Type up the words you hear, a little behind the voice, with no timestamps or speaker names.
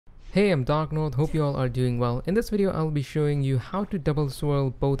Hey, I'm Dark North, hope you all are doing well. In this video, I'll be showing you how to double swirl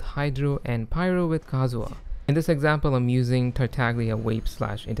both Hydro and Pyro with Kazuha. In this example, I'm using Tartaglia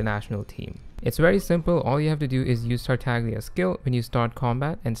Vape / International team. It's very simple. All you have to do is use Tartaglia's skill when you start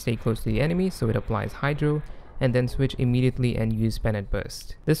combat and stay close to the enemy so it applies Hydro, and then switch immediately and use Bennett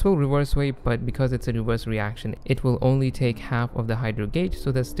Burst. This will reverse Vape, but because it's a reverse reaction, it will only take half of the Hydro gauge,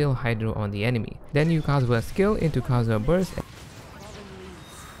 so there's still Hydro on the enemy. Then use Kazuha's skill into Kazuha Burst.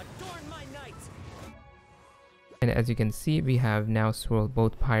 And as you can see, we have now swirled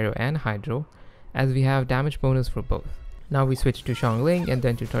both Pyro and Hydro, as we have damage bonus for both. Now we switch to Xiangling and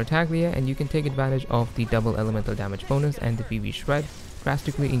then to Tartaglia, and you can take advantage of the double elemental damage bonus and the PV shred,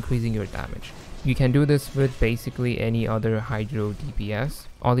 drastically increasing your damage. You can do this with basically any other Hydro DPS.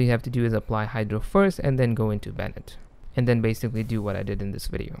 All you have to do is apply Hydro first and then go into Bennett. And then basically do what I did in this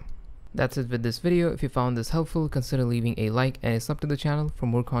video. That's it with this video. If you found this helpful, consider leaving a like and a sub to the channel for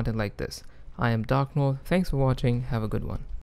more content like this. I am Dark North. Thanks for watching. Have a good one.